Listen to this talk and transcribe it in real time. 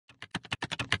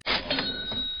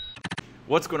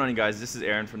What's going on, you guys? This is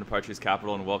Aaron from Departures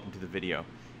Capital, and welcome to the video.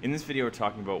 In this video, we're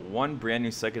talking about one brand new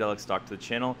psychedelic stock to the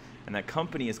channel, and that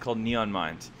company is called Neon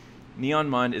Mind. Neon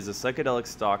Mind is a psychedelic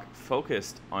stock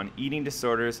focused on eating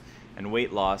disorders and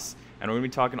weight loss, and we're going to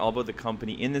be talking all about the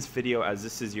company in this video, as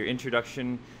this is your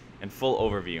introduction and full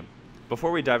overview.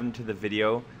 Before we dive into the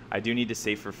video, I do need to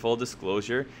say, for full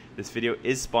disclosure, this video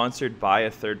is sponsored by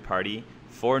a third party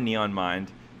for Neon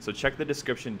Mind. So check the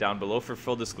description down below for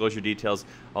full disclosure details,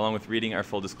 along with reading our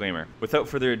full disclaimer. Without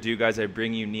further ado, guys, I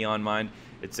bring you Neon Mind.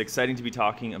 It's exciting to be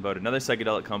talking about another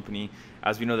psychedelic company.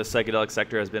 As we know, the psychedelic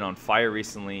sector has been on fire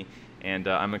recently, and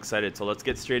I'm excited. So let's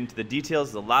get straight into the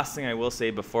details. The last thing I will say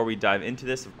before we dive into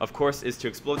this, of course, is to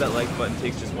explode that like button. It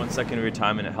takes just 1 second of your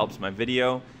time, and it helps my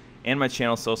video and my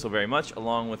channel so very much,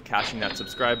 along with cashing that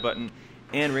subscribe button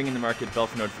and ringing the market bell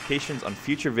for notifications on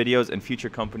future videos and future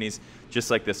companies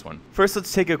just like this one. First,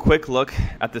 let's take a quick look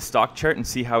at the stock chart and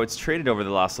see how it's traded over the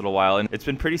last little while. And it's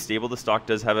been pretty stable. The stock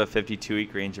does have a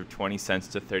 52-week range of 20 cents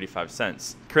to 35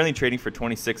 cents. Currently trading for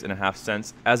 26.5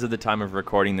 cents as of the time of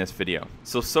recording this video.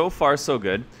 So far, so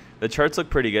good. The charts look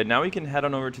pretty good. Now we can head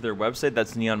on over to their website,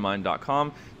 that's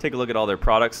neonmind.com. Take a look at all their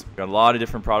products. Got a lot of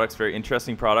different products, very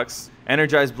interesting products.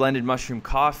 Energized blended mushroom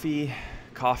coffee,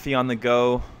 coffee on the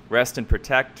go, Rest and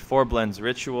Protect, 4 Blends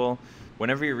Ritual.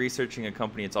 Whenever you're researching a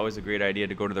company, it's always a great idea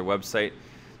to go to their website,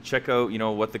 check out,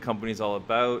 what the company's all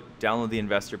about, download the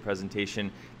investor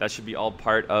presentation. That should be all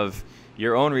part of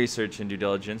your own research and due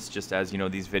diligence, just as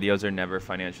these videos are never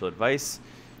financial advice,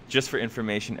 just for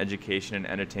information, education, and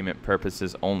entertainment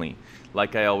purposes only,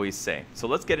 like I always say. So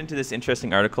let's get into this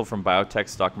interesting article from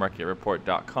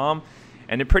biotechstockmarketreport.com,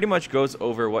 and it pretty much goes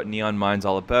over what Neon Mind's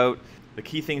all about, the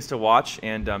key things to watch,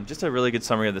 and just a really good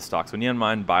summary of the stock. So Neon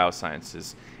Mind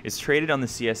Biosciences is traded on the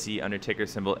CSE under ticker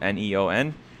symbol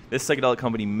NEON. This psychedelic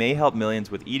company may help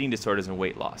millions with eating disorders and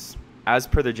weight loss. As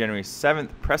per their January 7th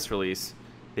press release,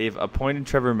 they've appointed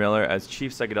Trevor Miller as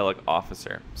Chief Psychedelic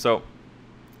Officer. So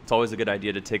it's always a good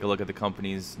idea to take a look at the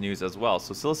company's news as well.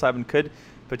 So psilocybin could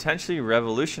potentially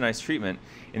revolutionize treatment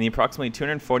in the approximately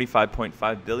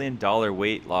 $245.5 billion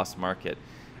weight loss market,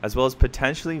 as well as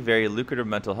potentially very lucrative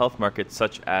mental health markets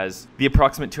such as the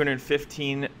approximate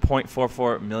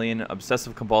 $215.44 million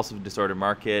obsessive compulsive disorder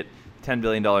market, $10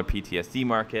 billion PTSD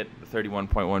market, the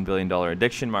 $31.1 billion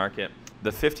addiction market,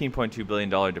 the $15.2 billion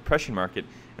depression market,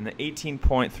 and the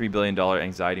 $18.3 billion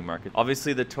anxiety market.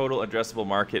 Obviously, the total addressable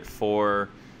market for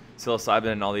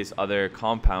psilocybin and all these other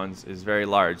compounds is very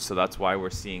large, so that's why we're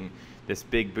seeing this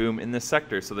big boom in this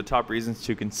sector. So the top reasons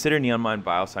to consider Neon Mind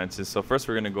Biosciences. So first,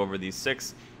 we're going to go over these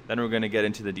 6. Then we're going to get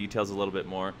into the details a little bit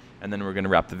more, and then we're going to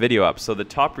wrap the video up. So the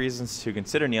top reasons to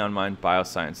consider Neon Mind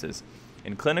Biosciences.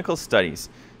 In clinical studies,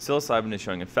 psilocybin is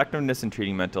showing effectiveness in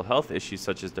treating mental health issues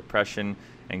such as depression,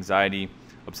 anxiety,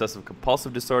 obsessive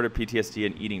compulsive disorder, PTSD,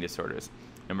 and eating disorders.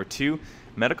 Number 2,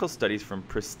 medical studies from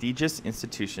prestigious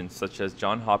institutions such as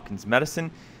Johns Hopkins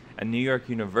Medicine and New York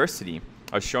University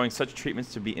are showing such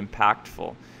treatments to be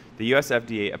impactful. The US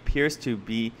FDA appears to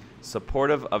be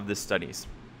supportive of the studies.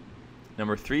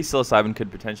 Number 3, psilocybin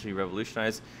could potentially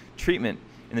revolutionize treatment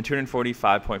in the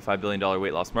 $245.5 billion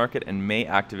weight loss market and may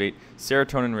activate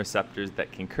serotonin receptors that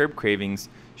can curb cravings,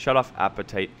 shut off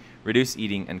appetite, reduce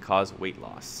eating, and cause weight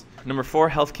loss. Number 4,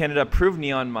 Health Canada approved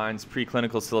Neon Mind's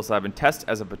preclinical psilocybin test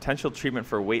as a potential treatment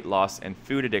for weight loss and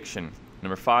food addiction.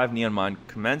 Number 5, Neon Mind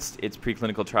commenced its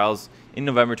preclinical trials in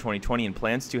November 2020 and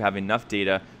plans to have enough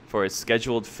data for its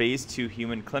scheduled phase 2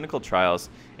 human clinical trials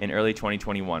in early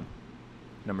 2021.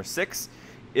 Number 6,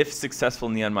 if successful,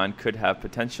 Neon Mind could have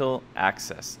potential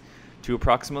access to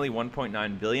approximately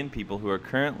 1.9 billion people who are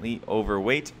currently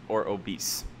overweight or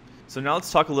obese. So now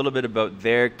let's talk a little bit about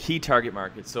their key target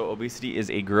market. So obesity is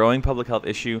a growing public health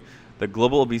issue. The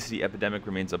global obesity epidemic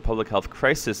remains a public health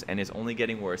crisis and is only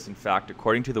getting worse. In fact,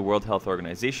 according to the World Health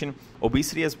Organization,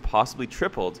 obesity has possibly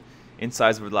tripled in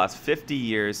size over the last 50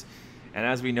 years. And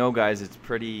as we know, guys, it's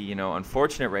pretty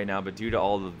unfortunate right now, but due to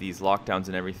all of these lockdowns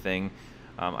and everything,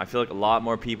 I feel like a lot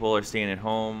more people are staying at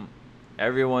home.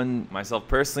 Everyone, myself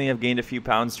personally, have gained a few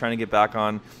pounds trying to get back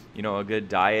on, a good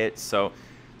diet. So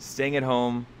staying at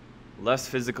home, less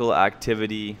physical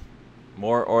activity,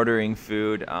 more ordering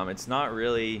food, it's not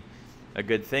really a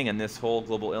good thing. And this whole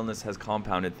global illness has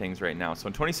compounded things right now. So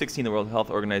in 2016, the World Health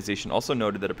Organization also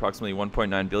noted that approximately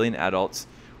 1.9 billion adults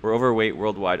were overweight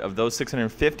worldwide. Of those,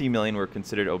 650 million were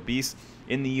considered obese.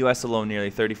 In the US alone, nearly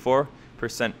 34%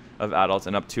 of adults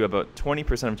and up to about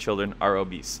 20% of children are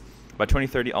obese. By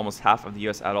 2030, almost half of the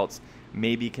US adults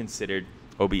may be considered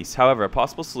obese. However, a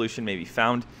possible solution may be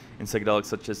found in psychedelics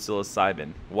such as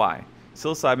psilocybin. Why?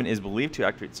 Psilocybin is believed to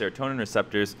activate serotonin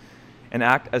receptors and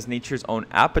act as nature's own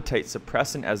appetite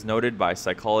suppressant as noted by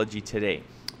Psychology Today.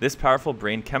 This powerful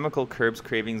brain chemical curbs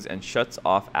cravings and shuts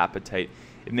off appetite.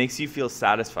 It makes you feel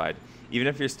satisfied, even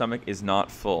if your stomach is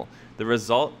not full. The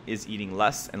result is eating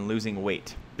less and losing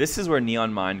weight. This is where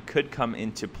Neon Mind could come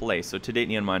into play. So to date,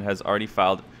 Neon Mind has already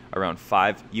filed around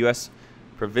 5 U.S.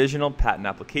 provisional patent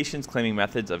applications claiming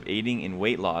methods of aiding in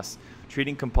weight loss,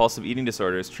 treating compulsive eating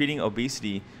disorders, treating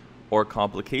obesity or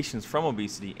complications from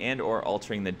obesity, and or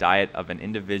altering the diet of an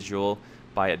individual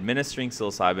by administering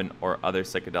psilocybin or other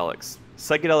psychedelics.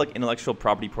 Psychedelic intellectual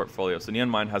property portfolio. So Neon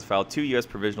Mind has filed 2 U.S.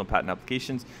 provisional patent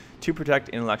applications to protect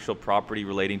intellectual property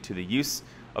relating to the use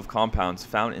of compounds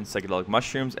found in psychedelic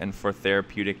mushrooms and for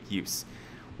therapeutic use.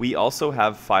 We also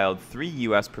have filed 3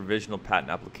 U.S. provisional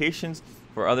patent applications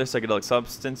for other psychedelic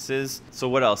substances. So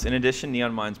what else? In addition,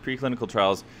 Neon Mind's preclinical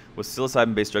trials with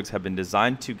psilocybin-based drugs have been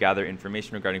designed to gather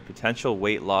information regarding potential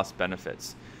weight loss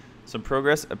benefits. Some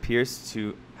progress appears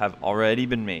to have already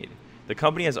been made. The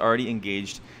company has already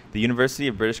engaged the University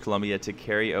of British Columbia to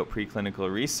carry out preclinical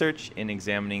research in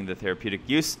examining the therapeutic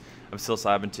use of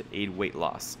psilocybin to aid weight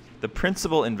loss. The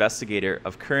principal investigator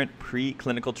of current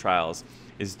preclinical trials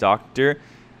is Dr.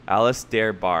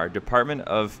 Alistair Barr, Department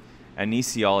of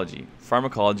Anesthesiology,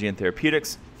 Pharmacology and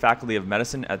Therapeutics, Faculty of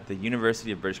Medicine at the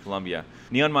University of British Columbia.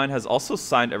 Neon Mind has also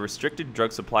signed a restricted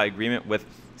drug supply agreement with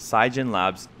Cygen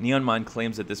Labs. Neon Mind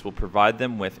claims that this will provide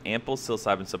them with ample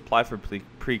psilocybin supply for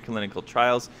preclinical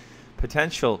trials,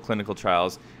 potential clinical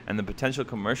trials, and the potential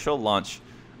commercial launch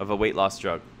of a weight loss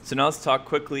drug. So now let's talk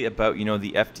quickly about,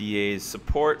 the FDA's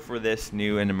support for this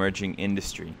new and emerging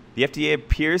industry. The FDA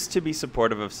appears to be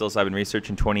supportive of psilocybin research.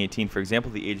 In 2018, for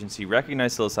example, the agency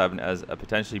recognized psilocybin as a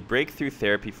potentially breakthrough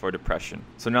therapy for depression.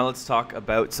 So now let's talk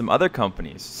about some other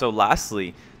companies. So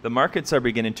lastly, the markets are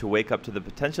beginning to wake up to the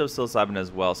potential of psilocybin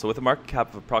as well. So with a market cap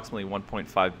of approximately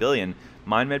 $1.5 billion,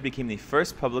 MindMed became the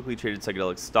first publicly traded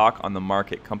psychedelic stock on the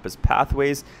market. Compass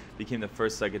Pathways became the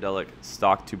first psychedelic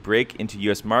stock to break into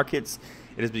U.S. markets.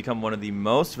 It has become one of the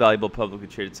most valuable publicly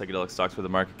traded psychedelic stocks with a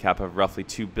market cap of roughly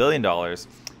 $2 billion.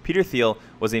 Peter Thiel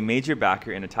was a major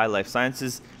backer in Atai Life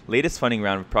Sciences' latest funding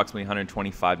round of approximately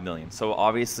 $125 million. So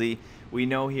obviously, we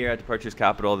know here at Departures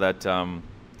Capital that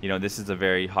this is a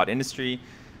very hot industry.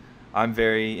 I'm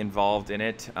very involved in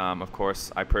it. Of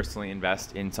course, I personally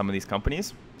invest in some of these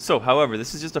companies. So, however,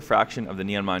 this is just a fraction of the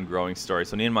Neon Mind growing story.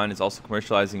 So Neon Mind is also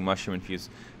commercializing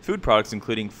mushroom-infused food products,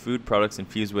 including food products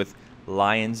infused with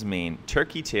lion's mane,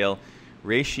 turkey tail,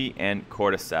 reishi, and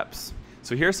cordyceps.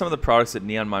 So here are some of the products that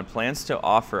Neon Mind plans to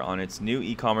offer on its new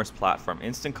e-commerce platform: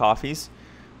 instant coffees,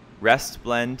 Rest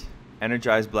Blend,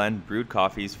 Energize Blend, brewed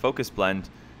coffees, Focus Blend,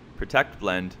 Protect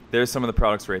Blend. There's some of the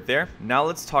products right there. Now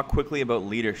let's talk quickly about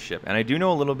leadership. And I do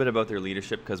know a little bit about their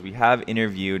leadership because we have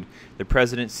interviewed the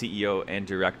president, CEO, and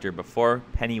director before,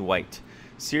 Penny White.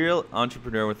 Serial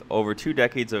entrepreneur with over 2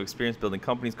 decades of experience building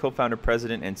companies, co-founder,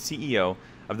 president, and CEO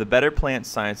of the Better Plant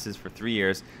Sciences for 3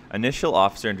 years, initial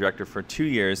officer and director for 2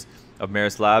 years of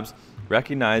Maris Labs,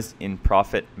 recognized in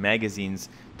Profit Magazine's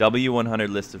W100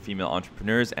 list of female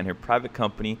entrepreneurs, and her private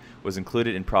company was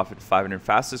included in Profit 500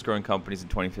 fastest growing companies in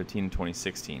 2015 and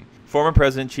 2016. Former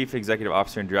president, chief executive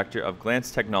officer, and director of Glance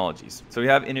Technologies. So we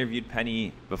have interviewed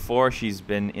Penny before. She's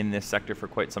been in this sector for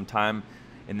quite some time,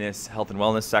 in this health and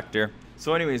wellness sector.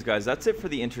 So anyways, guys, that's it for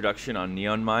the introduction on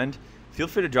Neon Mind. Feel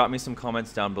free to drop me some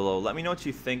comments down below. Let me know what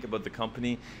you think about the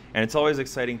company. And it's always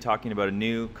exciting talking about a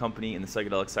new company in the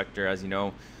psychedelic sector. As you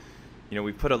know,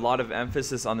 we've put a lot of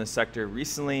emphasis on this sector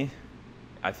recently.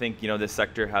 I think, this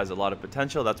sector has a lot of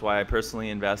potential. That's why I personally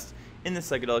invest in the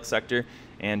psychedelic sector.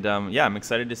 And yeah, I'm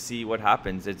excited to see what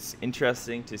happens. It's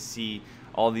interesting to see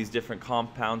all these different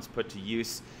compounds put to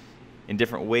use in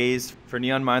different ways. For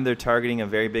Neon Mind, they're targeting a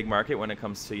very big market when it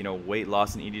comes to, weight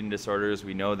loss and eating disorders.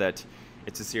 We know that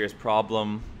it's a serious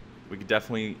problem. We could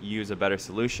definitely use a better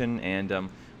solution, and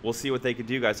we'll see what they could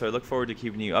do, guys. So I look forward to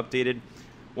keeping you updated.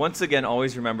 Once again,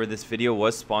 always remember this video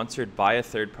was sponsored by a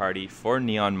third party for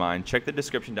Neon Mind. Check the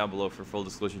description down below for full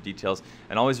disclosure details.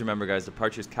 And always remember, guys,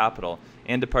 Departures Capital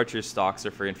and Departures stocks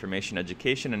are for information,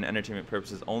 education, and entertainment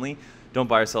purposes only. Don't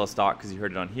buy or sell a stock because you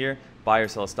heard it on here. Buy or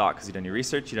sell a stock because you've done your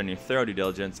research, you've done your thorough due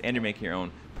diligence, and you're making your own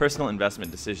personal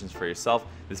investment decisions for yourself.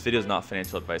 This video is not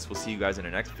financial advice. We'll see you guys in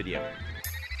our next video.